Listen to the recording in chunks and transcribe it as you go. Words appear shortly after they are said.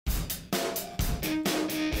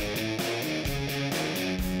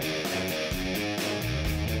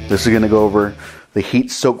This is going to go over the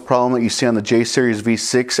heat soak problem that you see on the J Series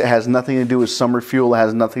V6. It has nothing to do with summer fuel. It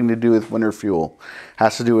has nothing to do with winter fuel. It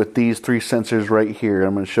has to do with these three sensors right here.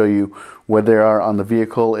 I'm going to show you where they are on the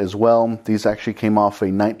vehicle as well. These actually came off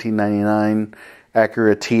a 1999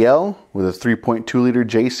 Acura TL with a 3.2 liter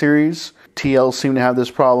J Series. TLs seem to have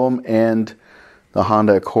this problem, and the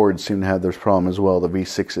Honda Accord seem to have this problem as well, the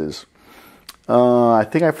V6s. I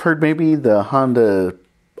think I've heard maybe the Honda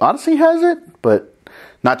Odyssey has it, but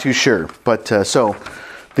not too sure. But so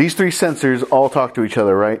these three sensors all talk to each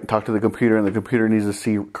other, right? Talk to the computer, and the computer needs to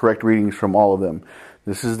see correct readings from all of them.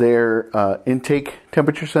 This is their intake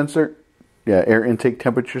temperature sensor. Yeah, air intake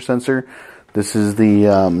temperature sensor. This is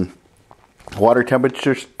the water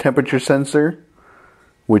temperature sensor,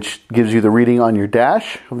 which gives you the reading on your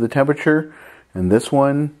dash of the temperature. And this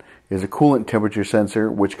one is a coolant temperature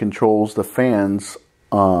sensor, which controls the fans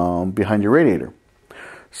behind your radiator.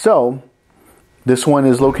 So this one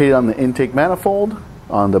is located on the intake manifold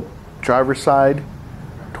on the driver's side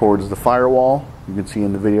towards the firewall. You can see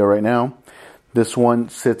in the video right now. This one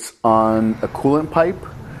sits on a coolant pipe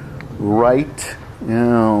right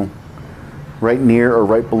near or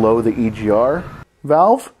right below the EGR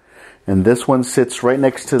valve. And this one sits right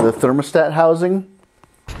next to the thermostat housing,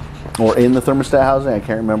 or in the thermostat housing. I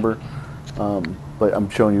can't remember, but I'm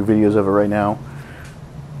showing you videos of it right now.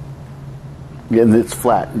 Yeah, and it's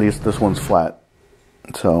flat. This one's flat,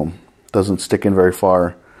 so it doesn't stick in very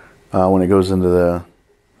far when it goes into the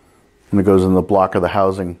block of the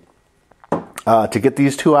housing. To get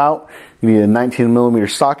these two out, you need a 19 millimeter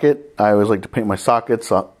socket. I always like to paint my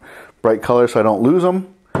sockets bright color so I don't lose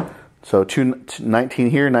them. So 19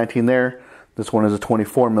 here, 19 there. This one is a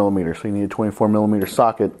 24 millimeter, so you need a 24 millimeter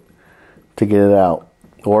socket to get it out,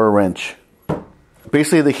 or a wrench.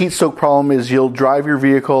 Basically, the heat soak problem is you'll drive your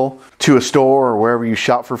vehicle to a store or wherever you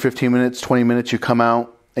shop for 15 minutes, 20 minutes. You come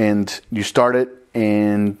out and you start it,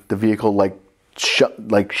 and the vehicle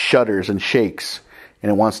shudders and shakes, and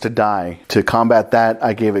it wants to die. To combat that,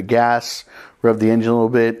 I gave it gas, revved the engine a little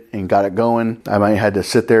bit, and got it going. I might have had to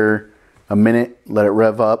sit there a minute, let it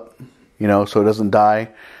rev up, so it doesn't die.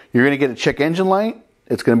 You're going to get a check engine light.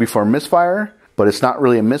 It's going to be for a misfire, but it's not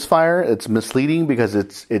really a misfire. It's misleading because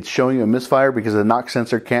it's showing you a misfire because the knock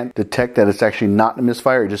sensor can't detect that it's actually not a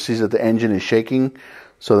misfire. It just sees that the engine is shaking.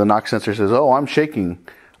 So the knock sensor says, oh, I'm shaking.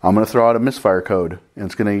 I'm going to throw out a misfire code. And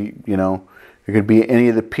it's going to, it could be any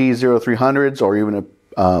of the P0300s or even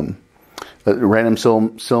a random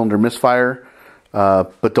cylinder misfire.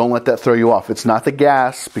 But don't let that throw you off. It's not the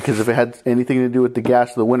gas, because if it had anything to do with the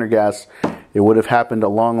gas, the winter gas, it would have happened a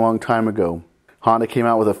long, long time ago. Honda came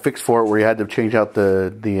out with a fix for it where you had to change out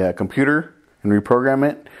the computer and reprogram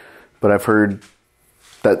it. But I've heard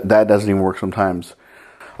that doesn't even work sometimes.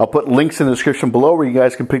 I'll put links in the description below where you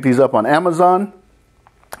guys can pick these up on Amazon.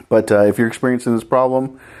 But if you're experiencing this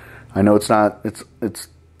problem, I know it's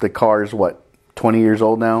the car is 20 years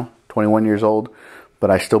old now, 21 years old. But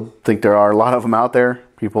I still think there are a lot of them out there.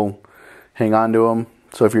 People hang on to them.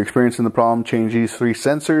 So if you're experiencing the problem, change these three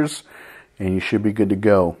sensors and you should be good to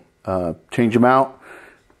go. Change them out.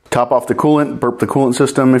 Top off the coolant. Burp the coolant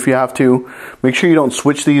system if you have to. Make sure you don't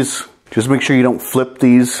switch these. Just make sure you don't flip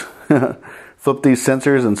these. Flip these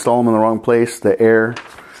sensors and install them in the wrong place. The air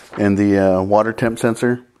and the water temp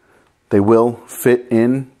sensor. They will fit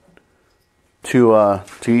in to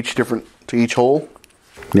each hole.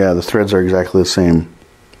 Yeah, the threads are exactly the same.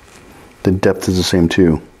 The depth is the same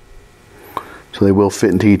too. So they will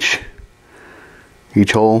fit into each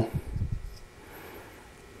hole.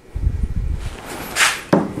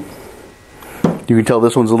 You can tell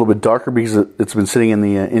this one's a little bit darker because it's been sitting in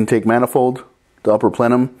the intake manifold, the upper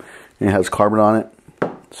plenum, and it has carbon on it.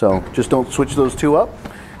 So just don't switch those two up.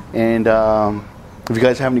 And if you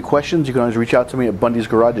guys have any questions, you can always reach out to me at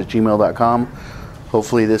bundysgarage@gmail.com.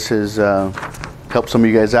 Hopefully this has help some of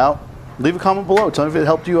you guys out. Leave a comment below. Tell me if it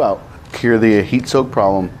helped you out. Cure the heat soak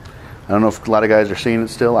problem. I don't know if a lot of guys are seeing it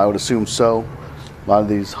still. I would assume so. A lot of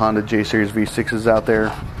these Honda J Series V6s out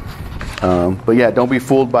there. But yeah, don't be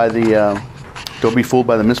fooled by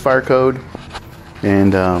the misfire code.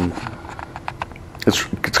 And it's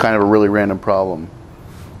kind of a really random problem.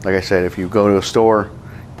 Like I said, if you go to a store,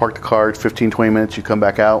 park the car, 15-20 minutes, you come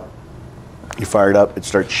back out, you fire it up, it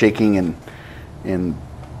starts shaking and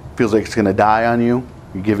feels like it's going to die on you.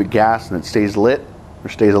 You give it gas and it stays lit or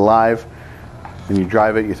stays alive. Then you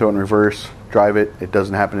drive it, you throw it in reverse, drive it, it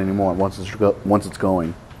doesn't happen anymore once it's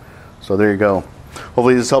going. So there you go.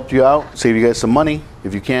 Hopefully this helped you out, save you guys some money.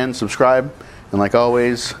 If you can, subscribe, and like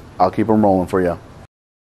always, I'll keep them rolling for you.